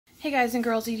Hey guys and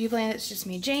girls, YouTube land, it's just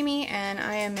me, Jamie, and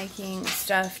I am making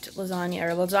stuffed lasagna,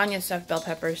 or lasagna stuffed bell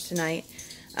peppers tonight.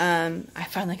 I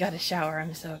finally got a shower,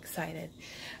 I'm so excited.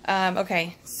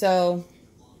 Okay, so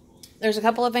there's a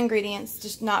couple of ingredients,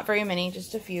 just not very many,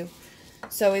 just a few.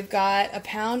 So we've got a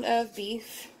pound of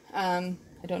beef. I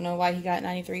don't know why he got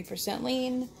 93%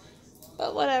 lean,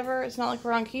 but whatever, it's not like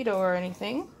we're on keto or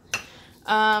anything.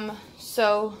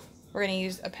 So we're going to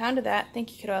use a pound of that.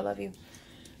 Thank you, kiddo, I love you.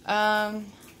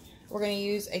 We're going to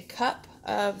use a cup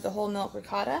of the whole milk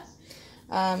ricotta.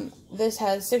 This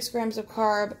has 6 grams of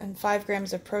carb and 5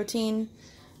 grams of protein.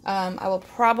 I will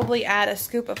probably add a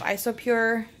scoop of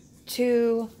isopure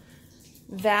to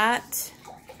that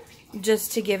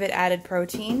just to give it added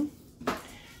protein,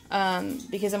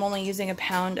 because I'm only using a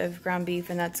pound of ground beef,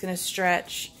 and that's going to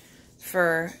stretch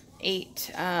for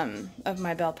 8 of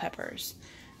my bell peppers.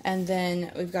 And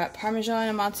then we've got Parmesan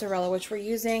and mozzarella, which we're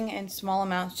using in small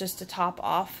amounts just to top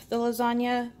off the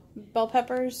lasagna bell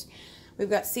peppers. We've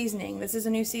got seasoning. This is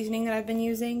a new seasoning that I've been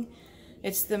using.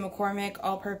 It's the McCormick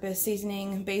all-purpose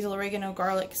seasoning, basil, oregano,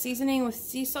 garlic seasoning with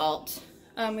sea salt.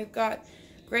 We've got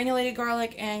granulated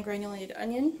garlic and granulated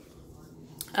onion.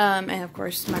 And of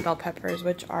course my bell peppers,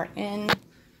 which are in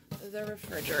the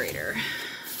refrigerator.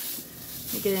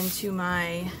 Let me get into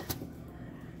my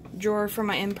drawer for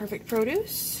my imperfect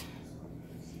produce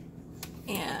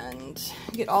and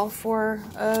get all 4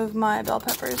 of my bell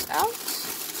peppers out.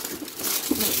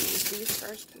 I'm going to use these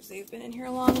first because they've been in here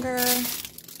longer. And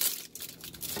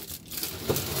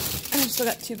I've still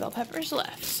got 2 bell peppers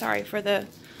left. Sorry for the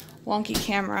wonky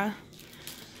camera.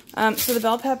 So the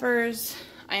bell peppers,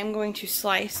 I am going to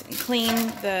slice and clean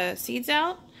the seeds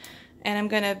out, and I'm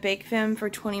going to bake them for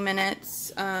 20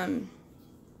 minutes. I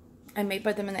may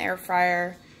put them in the air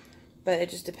fryer, but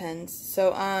it just depends.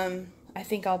 So I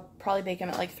think I'll probably bake them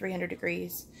at like 300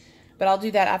 degrees. But I'll do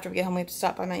that after we get home. We have to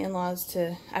stop by my in-laws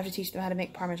I have to teach them how to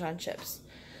make Parmesan chips.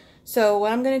 So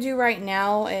what I'm going to do right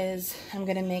now is I'm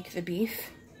going to make the beef.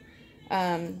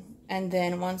 And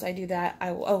then once I do that, I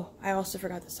also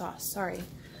forgot the sauce. Sorry.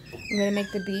 I'm going to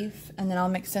make the beef, and then I'll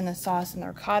mix in the sauce and the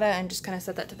ricotta and just kind of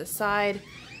set that to the side.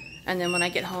 And then when I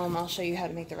get home, I'll show you how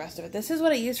to make the rest of it. This is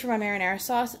what I use for my marinara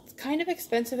sauce. It's kind of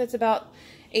expensive. It's about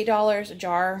 $8 a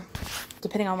jar.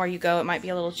 Depending on where you go, it might be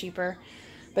a little cheaper.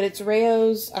 But it's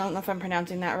Rayo's, I don't know if I'm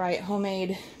pronouncing that right,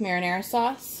 homemade marinara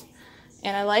sauce.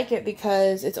 And I like it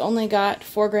because it's only got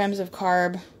 4 grams of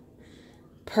carb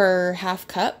per half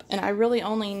cup. And I really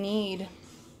only need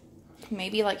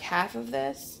maybe like half of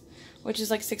this, which is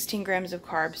like 16 grams of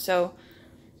carbs. So,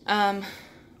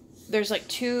 there's like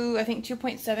I think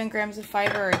 2.7 grams of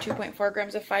fiber or 2.4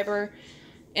 grams of fiber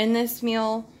in this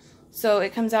meal. So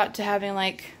it comes out to having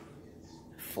like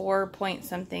 4 point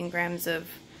something grams of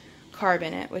carb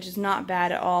in it, which is not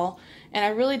bad at all. And I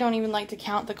really don't even like to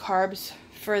count the carbs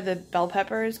for the bell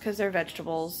peppers because they're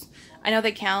vegetables. I know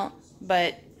they count,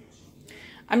 but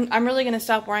I'm really going to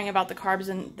stop worrying about the carbs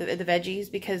and the veggies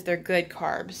because they're good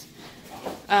carbs.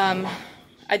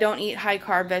 I don't eat high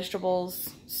carb vegetables,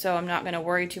 so I'm not going to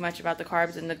worry too much about the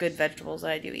carbs and the good vegetables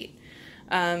that I do eat.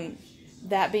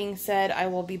 That being said, I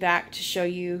will be back to show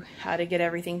you how to get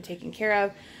everything taken care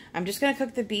of. I'm just going to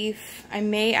cook the beef. I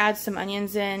may add some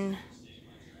onions in.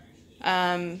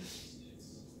 I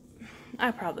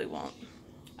probably won't.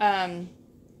 I'm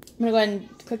going to go ahead and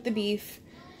cook the beef.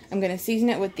 I'm going to season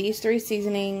it with these 3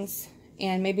 seasonings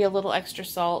and maybe a little extra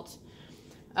salt.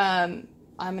 I'm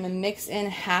going to mix in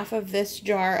half of this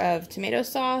jar of tomato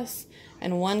sauce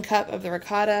and 1 cup of the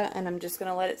ricotta, and I'm just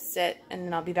going to let it sit, and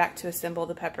then I'll be back to assemble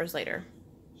the peppers later.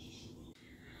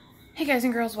 Hey guys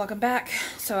and girls, welcome back.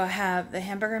 So I have the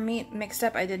hamburger meat mixed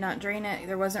up. I did not drain it.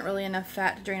 There wasn't really enough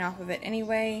fat to drain off of it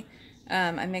anyway.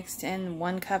 I mixed in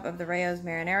 1 cup of the Rayo's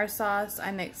marinara sauce.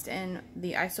 I mixed in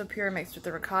the isopure mixed with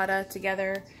the ricotta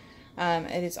together.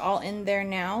 It is all in there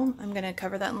now. I'm going to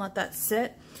cover that and let that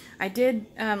sit. I did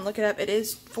look it up. It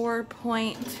is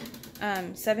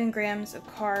 4.7 grams of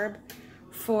carb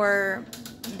for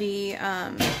the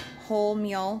whole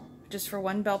meal, just for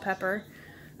 1 bell pepper,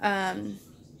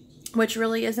 which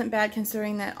really isn't bad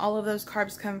considering that all of those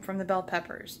carbs come from the bell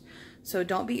peppers. So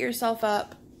don't beat yourself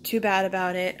up too bad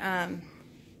about it,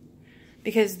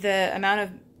 because the amount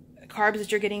of carbs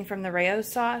that you're getting from the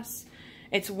Rayo's sauce,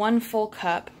 it's 1 full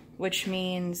cup, which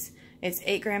means it's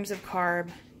 8 grams of carb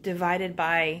divided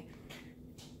by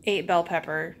 8 bell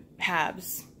pepper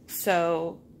halves.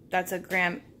 So that's 1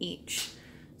 gram each.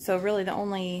 So really the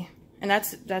only, and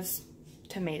that's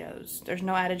tomatoes. There's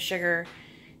no added sugar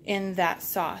in that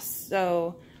sauce.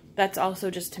 So that's also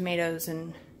just tomatoes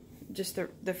and just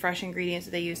the fresh ingredients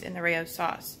that they use in the Rayo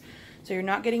sauce. So you're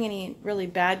not getting any really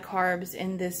bad carbs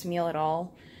in this meal at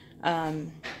all.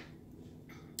 Even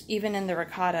in the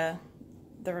ricotta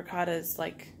is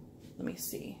like, let me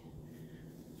see,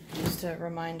 just to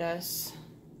remind us.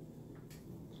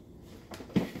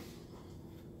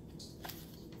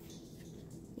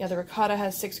 Yeah, the ricotta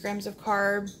has 6 grams of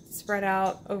carb spread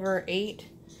out over 8.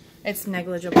 It's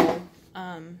negligible.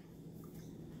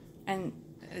 And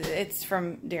it's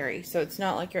from dairy, so it's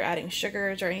not like you're adding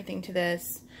sugars or anything to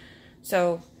this.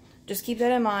 So just keep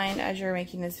that in mind as you're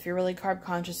making this. If you're really carb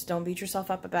conscious, don't beat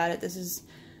yourself up about it. This is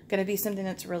going to be something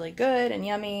that's really good and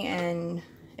yummy. And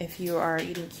if you are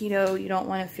eating keto, you don't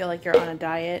want to feel like you're on a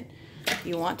diet.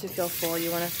 You want to feel full. You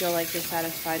want to feel like you're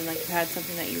satisfied and like you had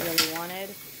something that you really wanted.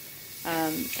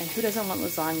 And who doesn't want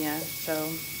lasagna? So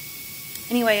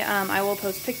anyway, I will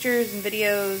post pictures and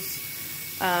videos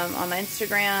on my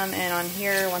Instagram and on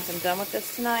here once I'm done with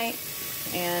this tonight,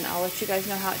 and I'll let you guys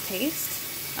know how it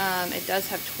tastes. It does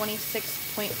have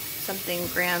 26 point something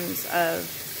grams of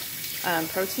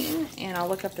protein, and I'll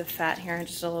look up the fat here in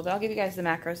just a little bit. I'll give you guys the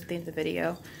macros at the end of the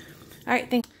video.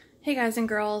 Alright, thanks. Hey guys and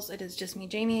girls, it is just me,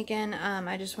 Jamie, again.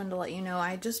 I just wanted to let you know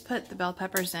I just put the bell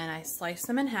peppers in. I sliced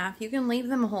them in half. You can leave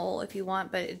them whole if you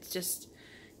want, but it just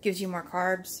gives you more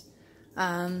carbs.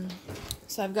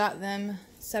 So I've got them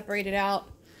separated out.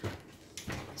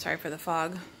 Sorry for the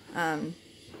fog.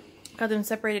 Got them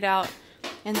separated out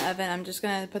in the oven. I'm just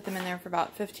going to put them in there for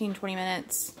about 15-20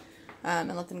 minutes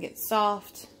and let them get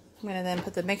soft. I'm going to then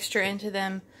put the mixture into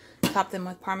them, top them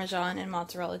with Parmesan and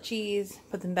mozzarella cheese,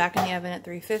 put them back in the oven at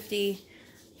 350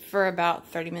 for about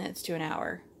 30 minutes to an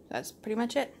hour. That's pretty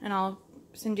much it. And I'll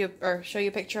send you or show you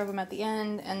a picture of them at the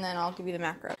end, and then I'll give you the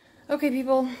macro. Okay,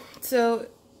 people. So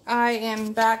I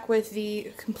am back with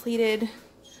the completed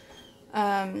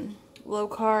low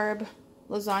carb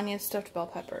lasagna stuffed bell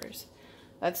peppers.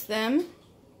 That's them.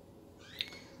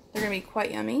 They're gonna be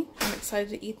quite yummy. I'm excited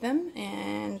to eat them,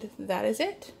 and that is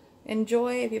it.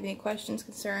 Enjoy. If you have any questions,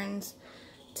 concerns,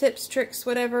 tips, tricks,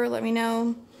 whatever, let me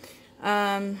know.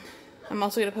 I'm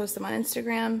also gonna post them on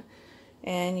Instagram,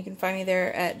 and you can find me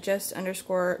there at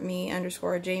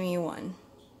just_me_Jamie1.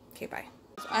 Okay, bye.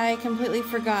 I completely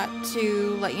forgot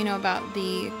to let you know about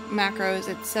the macros.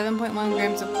 It's 7.1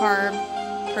 grams of carb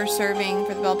per serving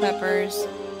for the bell peppers,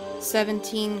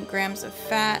 17 grams of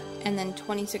fat, and then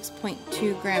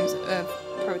 26.2 grams of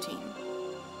protein.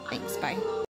 Thanks, bye.